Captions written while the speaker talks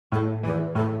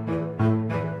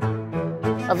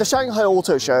At the Shanghai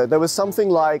Auto Show, there was something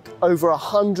like over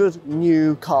 100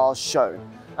 new cars shown.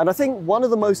 And I think one of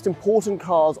the most important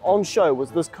cars on show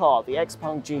was this car, the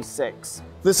XPENG G6.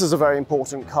 This is a very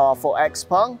important car for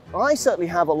XPENG. I certainly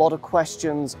have a lot of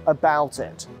questions about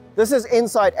it. This is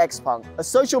Inside XPENG, a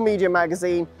social media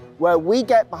magazine where we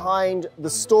get behind the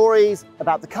stories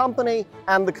about the company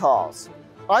and the cars.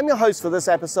 I'm your host for this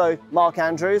episode, Mark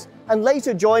Andrews, and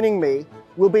later joining me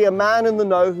will be a man in the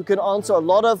know who can answer a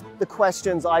lot of the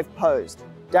questions I've posed,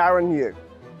 Darren Yu.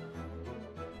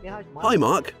 Hi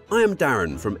Mark, I am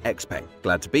Darren from XPENG,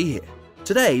 glad to be here.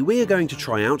 Today we are going to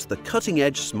try out the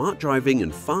cutting-edge smart driving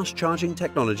and fast charging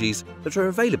technologies that are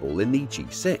available in the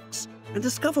G6 and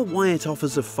discover why it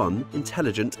offers a fun,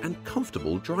 intelligent and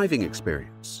comfortable driving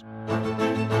experience.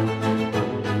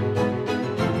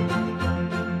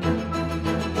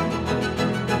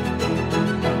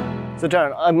 So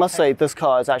Darren, I must say this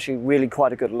car is actually really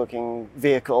quite a good looking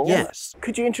vehicle. Yes.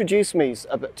 Could you introduce me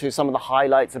to some of the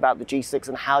highlights about the G6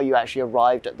 and how you actually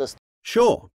arrived at this?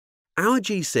 Sure. Our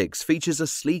G6 features a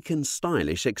sleek and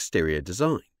stylish exterior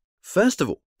design. First of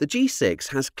all, the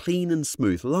G6 has clean and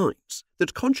smooth lines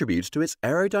that contribute to its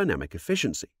aerodynamic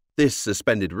efficiency. This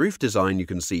suspended roof design you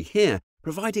can see here,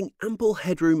 providing ample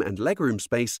headroom and legroom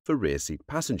space for rear seat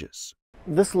passengers.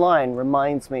 This line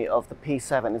reminds me of the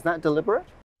P7. Is that deliberate?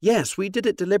 Yes, we did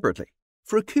it deliberately.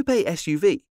 For a coupe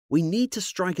SUV, we need to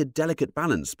strike a delicate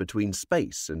balance between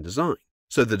space and design.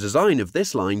 So the design of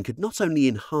this line could not only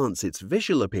enhance its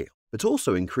visual appeal, but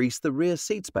also increase the rear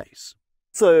seat space.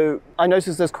 So I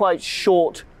noticed there's quite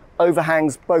short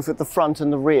overhangs both at the front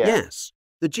and the rear. Yes,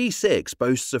 the G6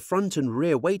 boasts a front and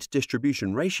rear weight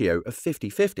distribution ratio of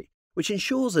 50-50, which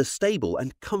ensures a stable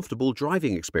and comfortable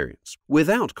driving experience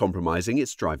without compromising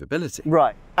its drivability.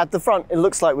 Right. At the front, it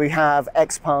looks like we have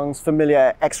XPENG's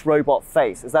familiar X-Robot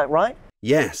face. Is that right?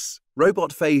 Yes.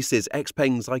 Robot face is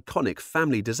XPENG's iconic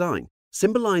family design,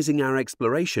 symbolizing our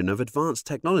exploration of advanced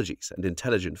technologies and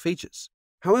intelligent features.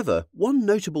 However, one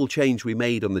notable change we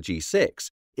made on the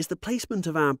G6 is the placement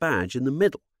of our badge in the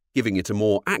middle, giving it a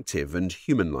more active and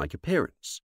human-like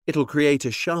appearance. It'll create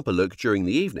a sharper look during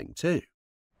the evening too.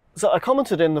 So I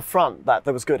commented in the front that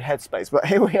there was good headspace, but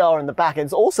here we are in the back.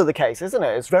 It's also the case, isn't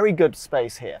it? It's very good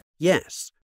space here.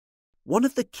 Yes. One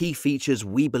of the key features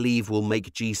we believe will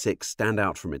make G6 stand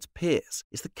out from its peers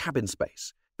is the cabin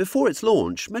space. Before its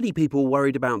launch, many people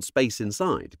worried about space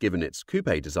inside, given its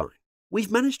coupe design.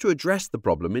 We've managed to address the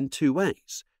problem in two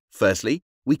ways. Firstly,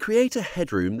 we create a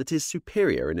headroom that is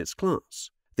superior in its class.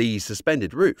 The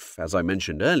suspended roof, as I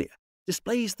mentioned earlier,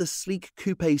 displays the sleek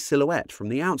coupe silhouette from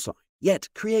the outside, yet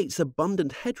creates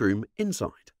abundant headroom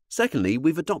inside. Secondly,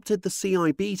 we've adopted the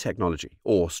CIB technology,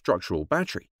 or structural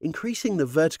battery, increasing the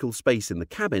vertical space in the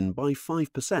cabin by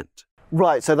 5%.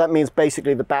 Right, so that means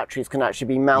basically the batteries can actually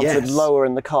be mounted lower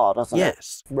in the car, doesn't it?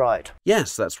 Yes. Right.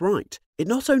 Yes, that's right. It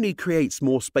not only creates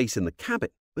more space in the cabin,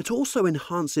 but also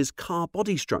enhances car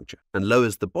body structure and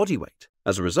lowers the body weight.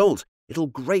 As a result, it'll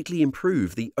greatly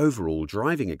improve the overall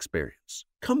driving experience.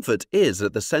 Comfort is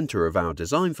at the center of our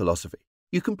design philosophy.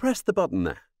 You can press the button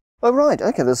there. Oh, right.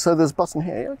 Okay, so there's a button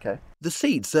here. Okay. The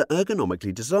seats are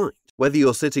ergonomically designed. Whether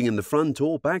you're sitting in the front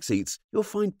or back seats, you'll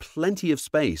find plenty of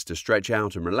space to stretch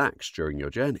out and relax during your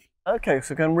journey. Okay,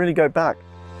 so we can really go back.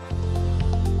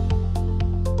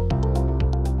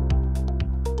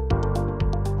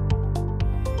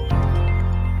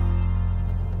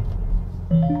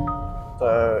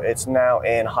 So it's now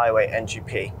in highway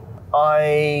NGP.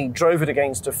 I drove it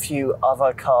against a few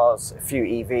other cars, a few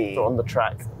EVs on the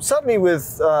track. Certainly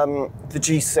with the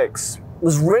G6,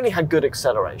 was really had good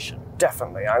acceleration,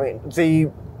 definitely. I mean,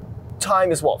 the time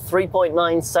is what,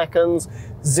 3.9 seconds,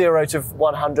 0 to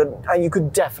 100, and you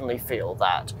could definitely feel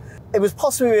that. It was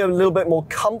possibly a little bit more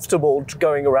comfortable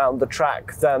going around the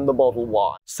track than the Model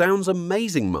Y. Sounds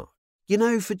amazing, Mark. You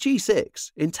know, for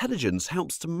G6, intelligence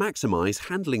helps to maximize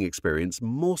handling experience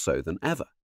more so than ever.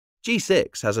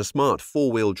 G6 has a smart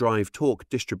four-wheel drive torque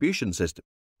distribution system,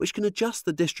 which can adjust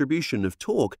the distribution of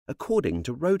torque according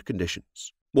to road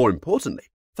conditions. More importantly,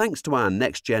 thanks to our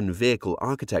next-gen vehicle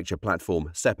architecture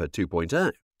platform SEPA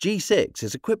 2.0, G6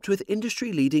 is equipped with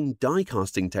industry-leading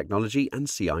die-casting technology and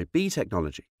CIB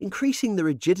technology, increasing the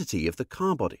rigidity of the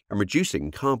car body and reducing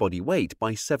car body weight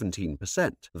by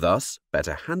 17%, thus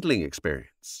better handling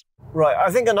experience. Right,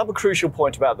 I think another crucial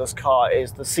point about this car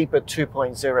is the SEPA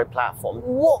 2.0 platform.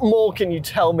 What more can you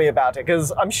tell me about it?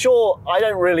 Because I'm sure I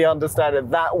don't really understand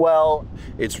it that well.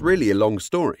 It's really a long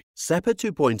story. SEPA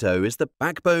 2.0 is the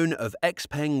backbone of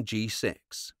XPENG G6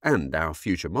 and our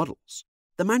future models.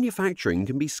 The manufacturing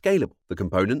can be scalable. The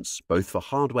components, both for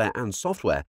hardware and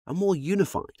software, are more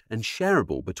unified and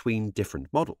shareable between different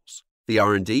models. The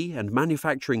R&D and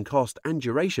manufacturing cost and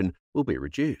duration will be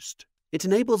reduced. It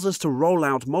enables us to roll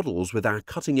out models with our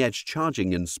cutting-edge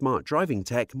charging and smart driving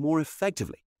tech more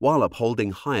effectively, while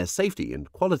upholding higher safety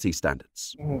and quality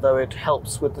standards. Though it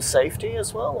helps with the safety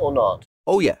as well, or not?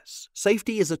 Oh yes,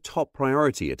 safety is a top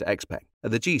priority at XPENG,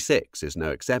 and the G6 is no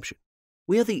exception.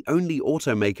 We are the only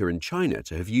automaker in China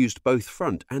to have used both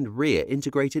front and rear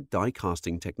integrated die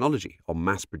casting technology on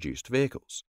mass-produced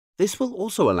vehicles. This will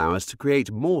also allow us to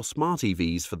create more smart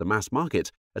EVs for the mass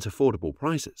market at affordable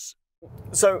prices.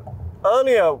 So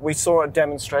earlier we saw a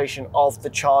demonstration of the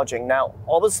charging. Now,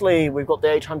 obviously we've got the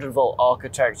 800-volt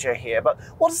architecture here, but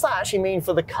what does that actually mean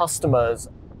for the customers?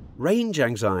 Range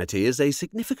anxiety is a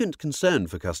significant concern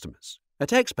for customers. At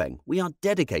XPENG, we are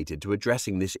dedicated to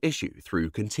addressing this issue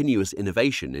through continuous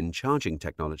innovation in charging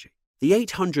technology. The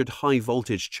 800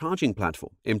 high-voltage charging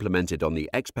platform implemented on the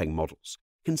XPENG models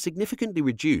can significantly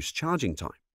reduce charging time.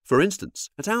 For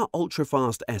instance, at our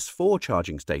ultra-fast S4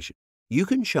 charging station, you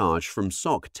can charge from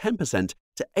SOC 10%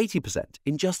 to 80%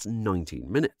 in just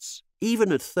 19 minutes.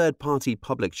 Even at third-party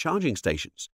public charging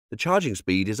stations, the charging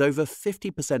speed is over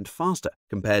 50% faster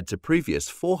compared to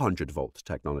previous 400-volt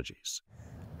technologies.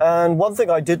 And one thing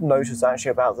I did notice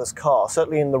actually about this car,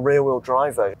 certainly in the rear-wheel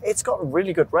drive, it's got a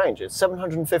really good range. It's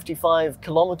 755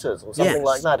 kilometers or something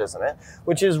like that, isn't it?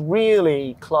 Which is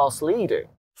really class-leading.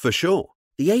 For sure.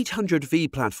 The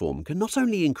 800V platform can not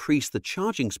only increase the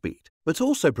charging speed, but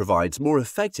also provides more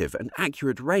effective and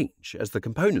accurate range as the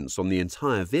components on the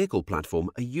entire vehicle platform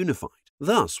are unified.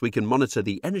 Thus, we can monitor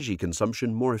the energy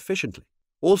consumption more efficiently.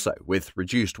 Also, with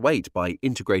reduced weight by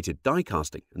integrated die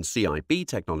casting and CIB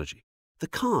technology, the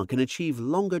car can achieve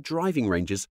longer driving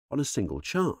ranges on a single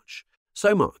charge.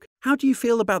 So Mark, how do you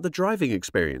feel about the driving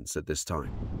experience at this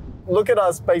time? Look at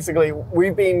us, basically.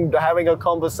 We've been having a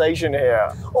conversation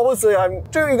here. Obviously, I'm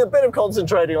doing a bit of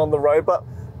concentrating on the road, but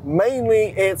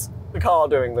mainly it's the car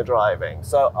doing the driving.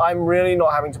 So I'm really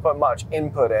not having to put much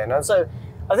input in. And so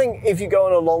I think if you go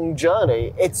on a long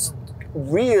journey, it's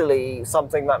really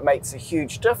something that makes a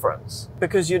huge difference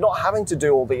because you're not having to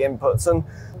do all the inputs. And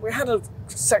we had a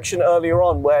section earlier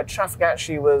on where traffic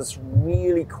actually was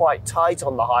really quite tight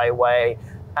on the highway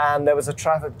and there was a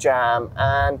traffic jam,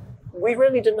 and we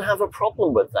really didn't have a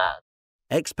problem with that.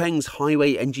 XPENG's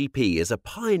Highway NGP is a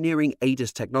pioneering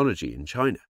ADAS technology in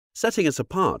China, setting us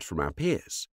apart from our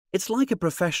peers. It's like a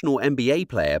professional NBA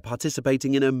player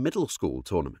participating in a middle school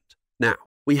tournament. Now,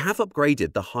 we have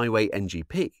upgraded the Highway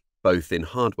NGP, both in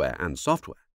hardware and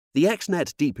software. The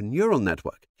XNet Deep Neural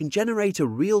Network can generate a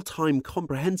real-time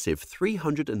comprehensive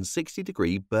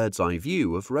 360-degree bird's-eye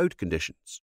view of road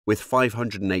conditions. With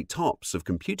 508 TOPS of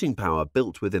computing power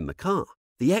built within the car,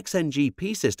 the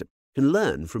XNGP system can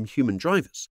learn from human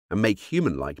drivers and make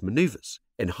human-like maneuvers,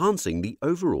 enhancing the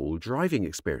overall driving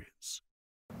experience.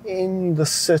 In the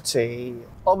city,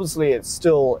 obviously it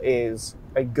still is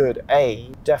a good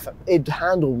A. It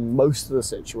handled most of the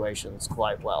situations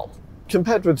quite well.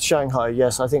 Compared with Shanghai,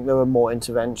 yes, I think there were more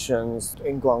interventions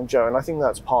in Guangzhou, and I think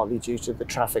that's partly due to the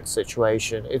traffic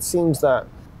situation. It seems that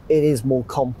it is more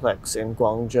complex in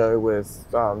Guangzhou with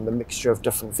the mixture of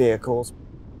different vehicles.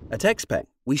 At XPENG,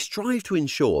 we strive to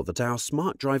ensure that our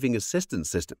smart driving assistance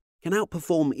system can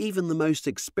outperform even the most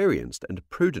experienced and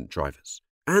prudent drivers.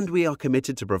 And we are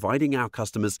committed to providing our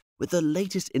customers with the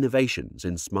latest innovations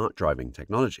in smart driving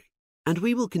technology. And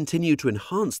we will continue to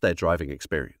enhance their driving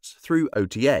experience through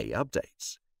OTA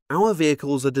updates. Our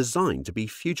vehicles are designed to be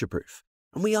future-proof,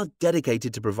 and we are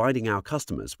dedicated to providing our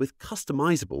customers with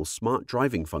customizable smart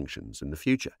driving functions in the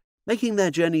future, making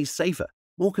their journeys safer,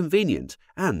 more convenient,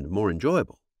 and more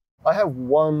enjoyable. I have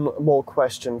one more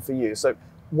question for you. So,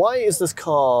 why is this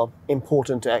car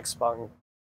important to XPENG?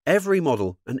 Every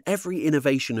model and every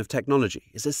innovation of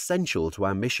technology is essential to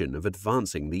our mission of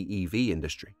advancing the EV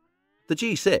industry. The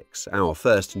G6, our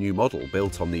first new model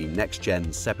built on the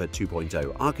next-gen SEPA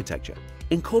 2.0 architecture,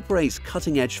 incorporates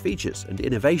cutting-edge features and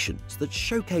innovations that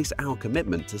showcase our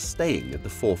commitment to staying at the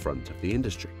forefront of the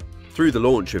industry. Through the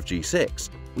launch of G6,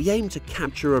 we aim to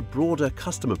capture a broader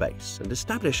customer base and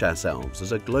establish ourselves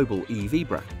as a global EV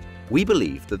brand. We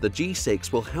believe that the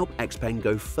G6 will help XPENG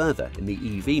go further in the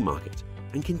EV market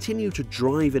and continue to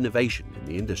drive innovation in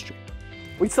the industry.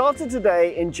 We started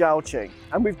today in Zhaoqing,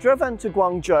 and we've driven to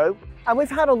Guangzhou, and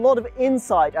we've had a lot of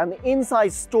insight and the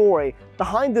inside story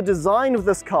behind the design of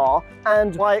this car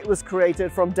and why it was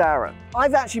created from Darren.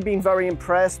 I've actually been very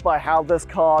impressed by how this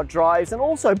car drives and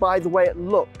also by the way it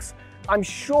looks. I'm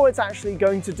sure it's actually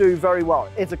going to do very well.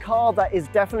 It's a car that is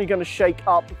definitely going to shake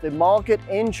up the market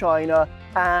in China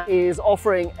and is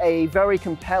offering a very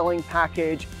compelling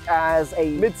package as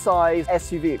a mid-size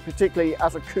SUV, particularly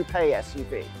as a coupe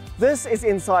SUV. This is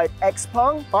Inside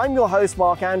XPENG. I'm your host,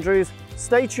 Mark Andrews.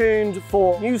 Stay tuned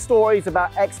for new stories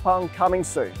about XPENG coming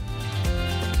soon.